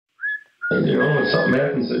And, when something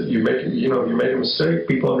happens that you make a mistake,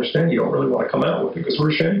 people understand you don't really want to come out with it because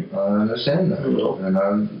we're ashamed. I understand that, and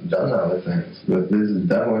I've done that with things, but this is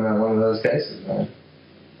definitely not one of those cases, man.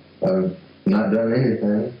 I've not done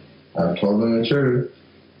anything. I've told them the truth,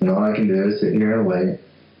 and all I can do is sit here and wait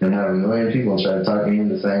and have a million people try to talk me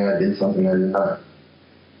into saying I did something I did not.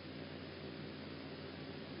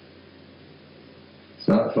 It's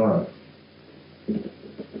not fun.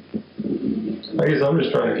 I guess I'm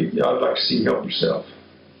just trying to I'd like to see you help yourself.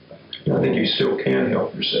 I think you still can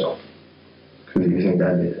help yourself. Because you think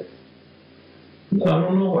I did it? I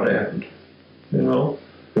don't know what happened. Well,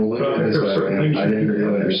 look at this way. I didn't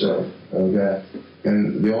do it yourself. Okay.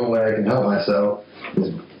 And the only way I can help myself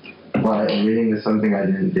is by admitting to something I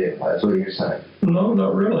didn't do. That's what you're saying. No,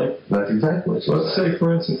 not really. That's exactly what you're Let's say,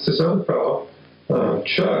 for instance, this other fellow,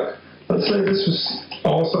 Chuck, let's say this was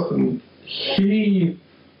all something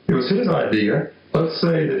it was his idea. Let's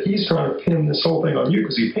say that he's trying to pin this whole thing on you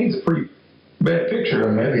because he paints a pretty bad picture.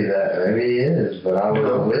 Well, maybe he is, but I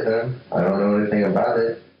wasn't with him. I don't know anything about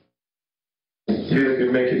it. Do you think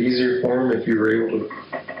it'd make it easier for him if you were able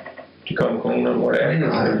to come clean on what happened?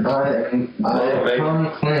 I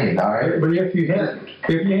come clean, all right? But if you hadn't,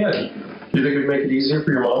 do you think it'd make it easier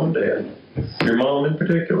for your mom and dad? Your mom in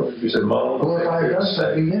particular? You said mom. Well, if I had done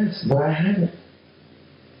something, yes, but I haven't.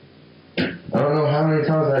 I don't know how many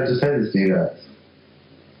times I've just said this to you guys.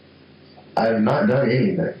 I have not done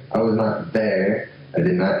anything. I was not there. I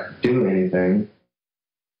did not do anything.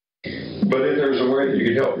 But if there's a way that you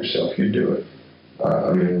could help yourself, you'd do it.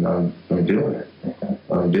 I'm doing it.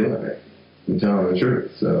 I'm doing it. I'm telling the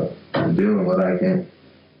truth, so I'm doing what I can.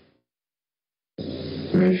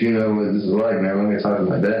 If you know what this is like, man, I'm going to talk to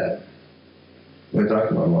my dad. I'm going to talk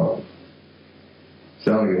to my mom.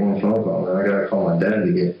 So I don't get one phone call, man. I got to call my dad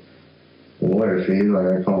to get lawyer fees. I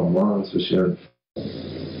got to call my mom, so she'll...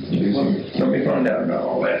 Let me find out about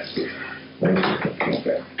all that. Thank you.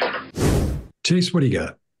 Okay. Chase, what do you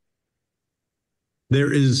got?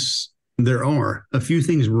 There are a few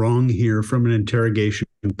things wrong here from an interrogation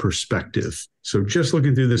perspective. So just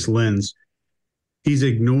looking through this lens, he's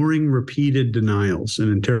ignoring repeated denials.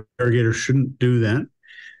 An interrogator shouldn't do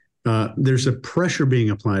that. There's a pressure being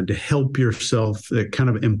applied to help yourself that kind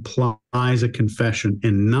of implies a confession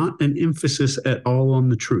and not an emphasis at all on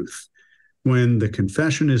the truth. When the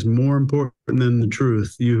confession is more important than the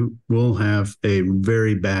truth, you will have a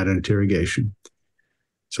very bad interrogation.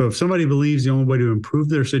 So if somebody believes the only way to improve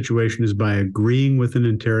their situation is by agreeing with an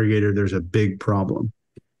interrogator, there's a big problem.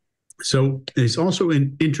 So it's also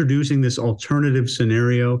in introducing this alternative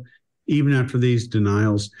scenario, even after these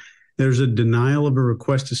denials. There's a denial of a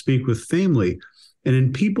request to speak with family. And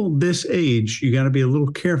in people this age, you got to be a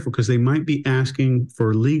little careful because they might be asking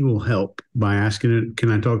for legal help by asking it,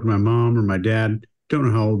 can I talk to my mom or my dad? Don't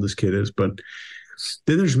know how old this kid is, but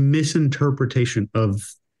then there's misinterpretation of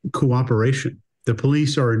cooperation. The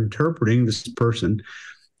police are interpreting this person.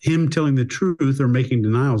 Him telling the truth or making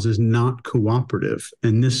denials is not cooperative.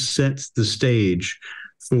 And this sets the stage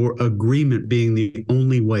for agreement being the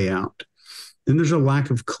only way out. Then there's a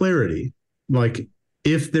lack of clarity. Like,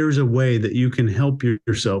 if there's a way that you can help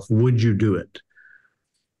yourself, would you do it?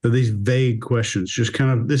 So these vague questions, just kind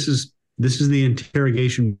of, this is the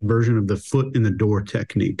interrogation version of the foot in the door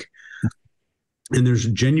technique. And there's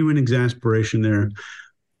genuine exasperation there.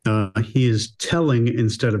 He is telling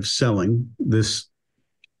instead of selling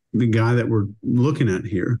the guy that we're looking at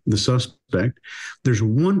here, the suspect. There's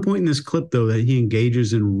one point in this clip, though, that he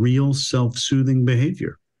engages in real self-soothing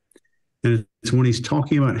behavior. And it's when he's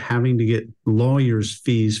talking about having to get lawyers'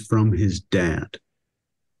 fees from his dad.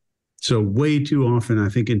 So way too often, I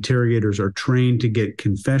think interrogators are trained to get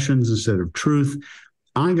confessions instead of truth.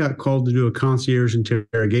 I got called to do a concierge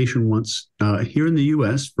interrogation once here in the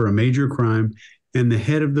U.S. for a major crime, and the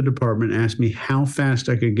head of the department asked me how fast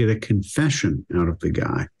I could get a confession out of the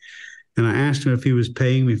guy. And I asked him if he was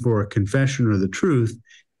paying me for a confession or the truth.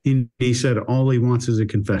 He said all he wants is a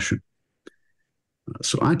confession.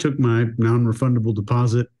 So I took my non-refundable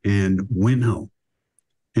deposit and went home.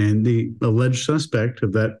 And the alleged suspect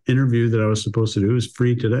of that interview that I was supposed to do is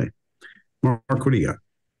free today. Mark, what do you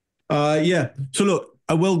got? Yeah. So look,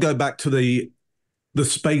 I will go back to the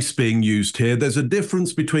space being used here. There's a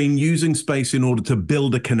difference between using space in order to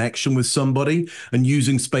build a connection with somebody and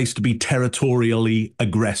using space to be territorially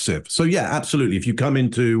aggressive. So yeah, absolutely. If you come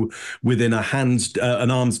into within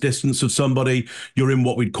an arm's distance of somebody, you're in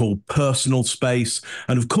what we'd call personal space.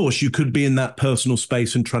 And of course, you could be in that personal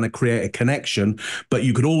space and trying to create a connection, but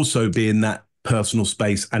you could also be in that personal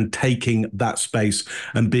space and taking that space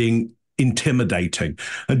and being intimidating.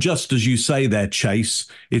 And just as you say there, Chase,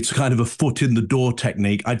 it's kind of a foot in the door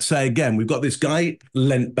technique. I'd say again, we've got this guy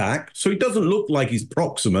leant back, so he doesn't look like he's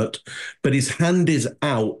proximate, but his hand is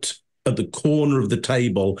out at the corner of the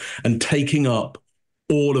table and taking up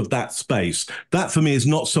all of that space. That for me is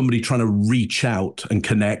not somebody trying to reach out and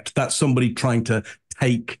connect. That's somebody trying to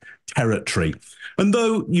take territory. And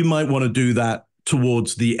though you might want to do that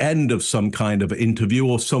towards the end of some kind of interview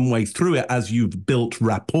or some way through it as you've built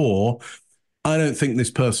rapport, I don't think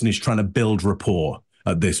this person is trying to build rapport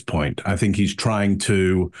at this point. I think he's trying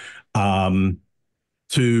to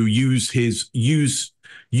use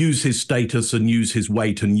his status and use his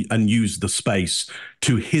weight and use the space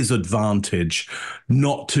to his advantage,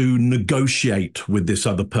 not to negotiate with this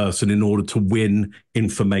other person in order to win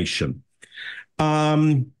information.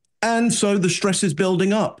 And so the stress is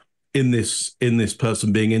building up in this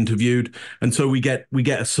person being interviewed. And so we get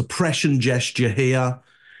a suppression gesture here,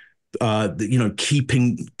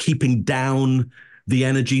 keeping down the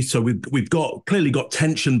energy. So we've clearly got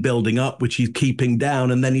tension building up, which he's keeping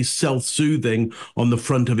down, and then he's self-soothing on the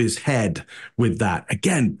front of his head with that.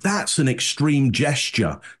 Again, that's an extreme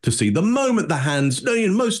gesture to see. The moment the hands,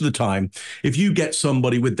 most of the time, if you get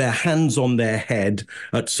somebody with their hands on their head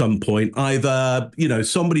at some point, either,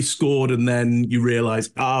 somebody scored and then you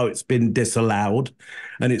realize, oh, it's been disallowed,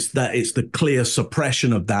 and it's the clear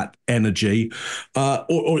suppression of that energy,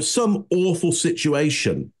 or some awful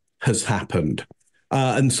situation has happened.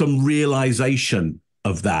 And some realization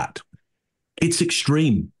of that. It's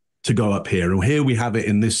extreme to go up here. And here we have it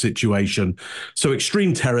in this situation. So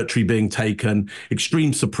extreme territory being taken,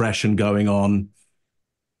 extreme suppression going on.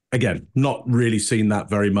 Again, not really seen that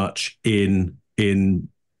very much in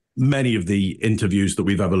many of the interviews that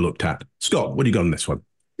we've ever looked at. Scott, what do you got on this one?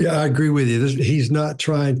 Yeah, I agree with you. He's not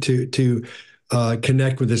trying to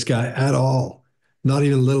connect with this guy at all. Not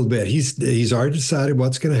even a little bit. He's already decided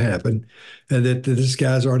what's going to happen, and that this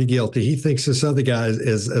guy's already guilty. He thinks this other guy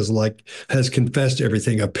has confessed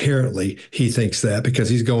everything. Apparently, he thinks that because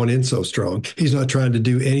he's going in so strong. He's not trying to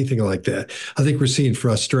do anything like that. I think we're seeing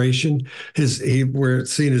frustration. We're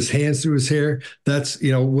seeing his hands through his hair. That's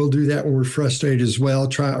we'll do that when we're frustrated as well.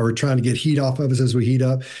 Trying to get heat off of us as we heat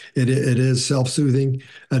up. It is self-soothing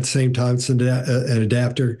at the same time. It's an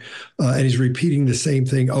adapter, and he's repeating the same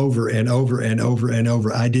thing over and over and over and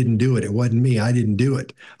over. I didn't do it. It wasn't me. I didn't do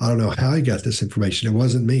it. I don't know how he got this information. It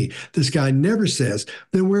wasn't me. This guy never says,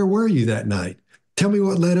 then where were you that night? Tell me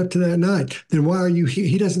what led up to that night. Then why are you here?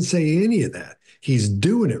 He doesn't say any of that. He's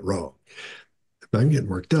doing it wrong. I'm getting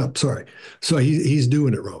worked up. Sorry. So he's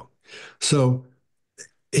doing it wrong. So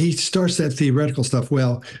he starts that theoretical stuff.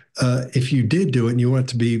 Well, if you did do it and you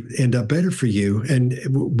want it to end up better for you, and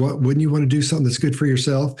wouldn't you want to do something that's good for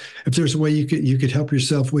yourself? If there's a way you could help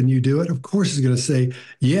yourself when you do it, of course he's going to say,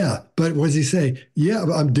 yeah. But what does he say? Yeah,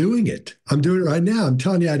 I'm doing it. I'm doing it right now. I'm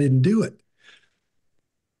telling you I didn't do it.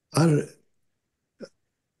 I don't.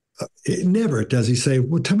 Never does he say,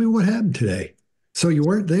 well, tell me what happened today. So you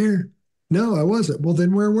weren't there? No, I wasn't. Well,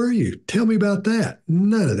 then where were you? Tell me about that.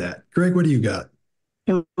 None of that. Greg, what do you got?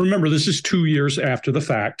 Remember, this is 2 years after the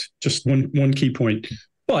fact, just one key point.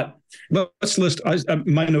 But let's list,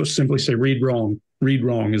 my notes simply say read wrong. Read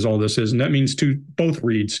wrong is all this is. And that means both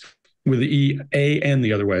reads with the E, A, and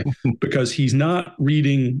the other way, because he's not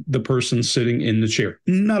reading the person sitting in the chair.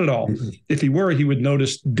 Not at all. Mm-hmm. If he were, he would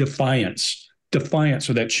notice defiance, or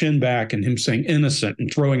that chin back and him saying innocent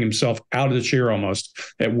and throwing himself out of the chair almost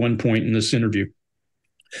at one point in this interview.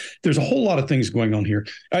 There's a whole lot of things going on here.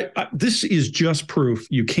 This is just proof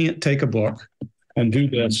you can't take a book and do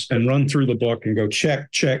this and run through the book and go check,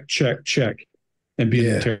 check, check, check, and be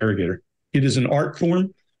an interrogator. It is an art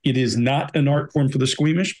form. It is not an art form for the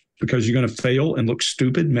squeamish, because you're going to fail and look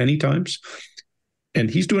stupid many times. And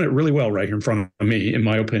he's doing it really well right here in front of me, in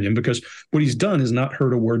my opinion, because what he's done is not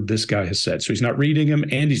heard a word this guy has said. So he's not reading him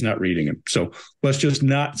and he's not reading him. So let's just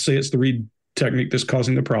not say it's the read technique that's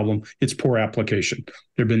causing the problem. It's poor application.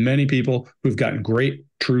 There have been many people who've gotten great,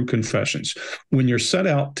 true confessions. When you're set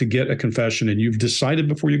out to get a confession and you've decided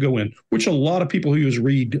before you go in, which a lot of people who use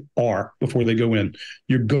read are before they go in,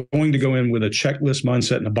 you're going to go in with a checklist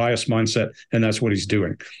mindset and a bias mindset, and that's what he's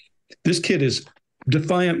doing. This kid is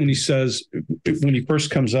defiant when he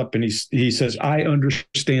first comes up and he says, I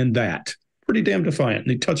understand that. Pretty damn defiant.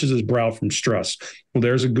 And he touches his brow from stress. Well,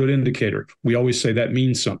 there's a good indicator. We always say that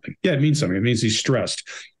means something. Yeah, it means something. It means he's stressed.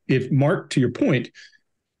 If Mark, to your point,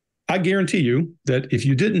 I guarantee you that if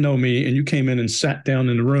you didn't know me and you came in and sat down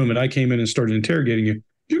in the room and I came in and started interrogating you,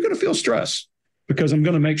 you're going to feel stress, because I'm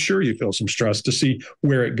going to make sure you feel some stress to see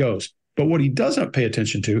where it goes. But what he doesn't pay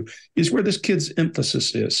attention to is where this kid's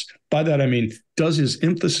emphasis is. By that, I mean, does his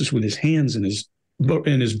emphasis with his hands and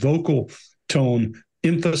his vocal tone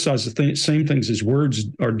emphasize the same things his words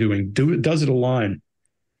are doing? Does it align?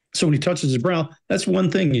 So when he touches his brow, that's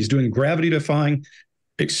one thing. He's doing gravity-defying,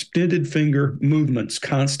 extended finger movements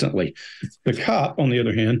constantly. The cop, on the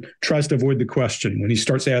other hand, tries to avoid the question when he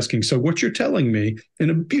starts asking, so what you're telling me, in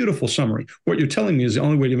a beautiful summary, what you're telling me is the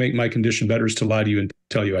only way to make my condition better is to lie to you and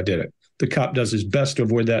tell you I did it. The cop does his best to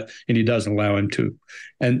avoid that, and he doesn't allow him to.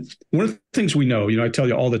 And one of the things we know, I tell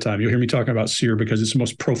you all the time, you'll hear me talking about SEER because it's the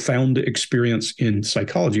most profound experience in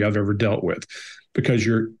psychology I've ever dealt with, because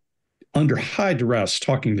you're under high duress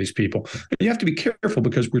talking to these people. And you have to be careful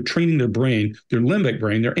because we're training their brain, their limbic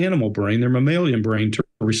brain, their animal brain, their mammalian brain to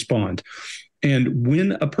respond. And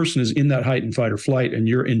when a person is in that heightened fight or flight and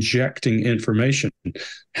you're injecting information,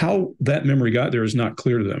 how that memory got there is not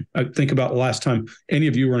clear to them. I think about the last time any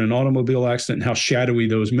of you were in an automobile accident and how shadowy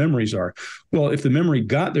those memories are. Well, if the memory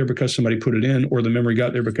got there because somebody put it in, or the memory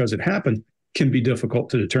got there because it happened, can be difficult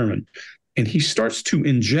to determine. And he starts to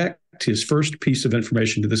inject his first piece of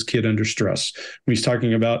information to this kid under stress. He's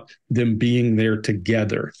talking about them being there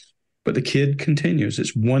together. But the kid continues.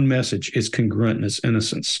 It's one message. It's congruent in its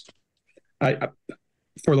innocence. I,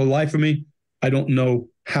 for the life of me, I don't know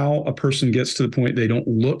how a person gets to the point they don't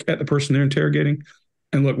look at the person they're interrogating.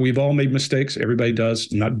 And look, we've all made mistakes. Everybody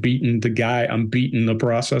does. I'm not beating the guy. I'm beating the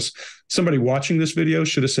process. Somebody watching this video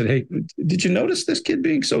should have said, hey, did you notice this kid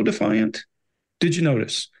being so defiant? Did you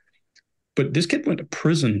notice? But this kid went to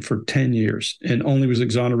prison for 10 years and only was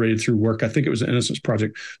exonerated through work. I think it was an Innocence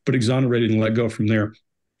Project, but exonerated and let go from there.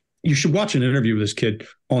 You should watch an interview with this kid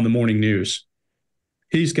on the morning news.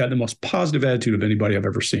 He's got the most positive attitude of anybody I've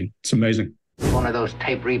ever seen. It's amazing. One of those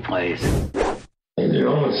tape replays. And,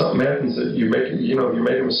 when something happens that you make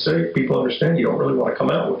a mistake, people understand you don't really want to come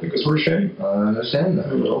out with it because we're ashamed. I understand that.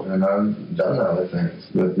 And I've done other things.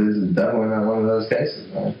 But this is definitely not one of those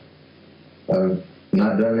cases, man. I've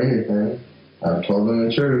not done anything. I've told them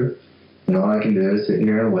the truth. And all I can do is sit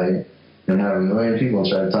here and wait and have a million people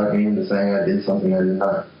try to talk me into saying I did something I did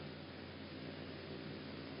not.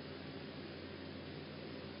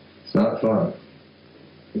 It's not fun.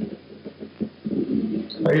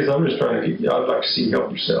 I guess I'm just trying to I'd like to see you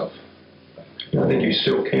help yourself. I think you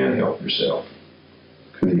still can help yourself.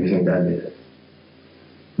 Because you think I did it?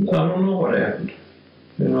 I don't know what happened.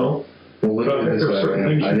 Well, look at it this way,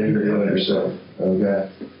 man. I didn't do it yourself. Okay.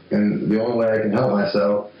 And the only way I can help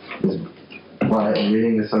myself is by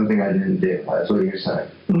admitting to something I didn't do. That's what you're saying.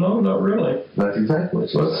 No, not really. That's exactly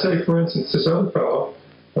what you're saying. Let's say, for instance, this other fellow,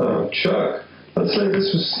 Chuck, let's say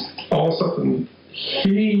this was all something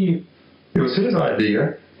it was his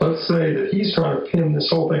idea. Let's say that he's trying to pin this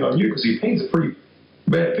whole thing on you because he paints a pretty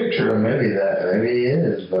bad picture. Well, maybe he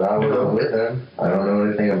is, but I wasn't with him. I don't know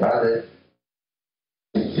anything about it.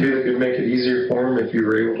 Do you think it would make it easier for him if you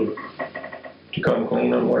were able to come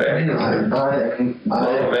clean on what happened?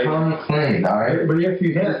 I come clean, all right? But if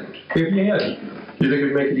you hadn't, do you think it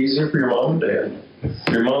would make it easier for your mom and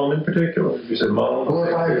dad? Your mom in particular? If you said mom. Well,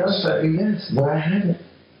 if I had done something, yes, but I haven't.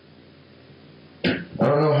 I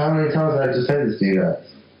don't know how many times I just said this to you guys.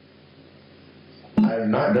 I have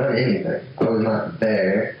not done anything. I was not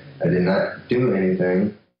there. I did not do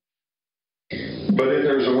anything. But if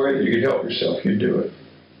there was a way that you could help yourself, you'd do it.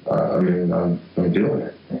 I'm doing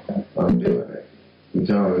it. I'm doing it. I'm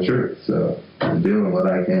telling the truth, so I'm doing what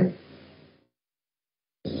I can.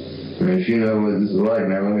 I mean, if you know what this is like,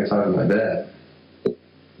 man, let me talk to my dad.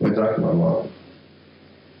 Let me talk to my mom.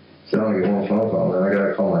 So I only get one phone call, man. I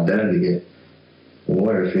gotta call my dad to get a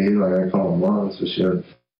lawyer fee. I gotta call my mom, so she'll.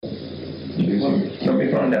 Let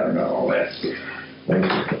me find out about all that. Thank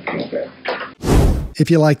you. Okay. If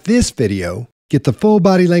you like this video, get the full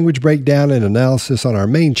body language breakdown and analysis on our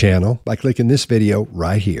main channel by clicking this video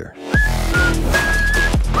right here.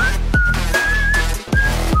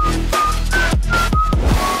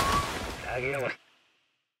 Again,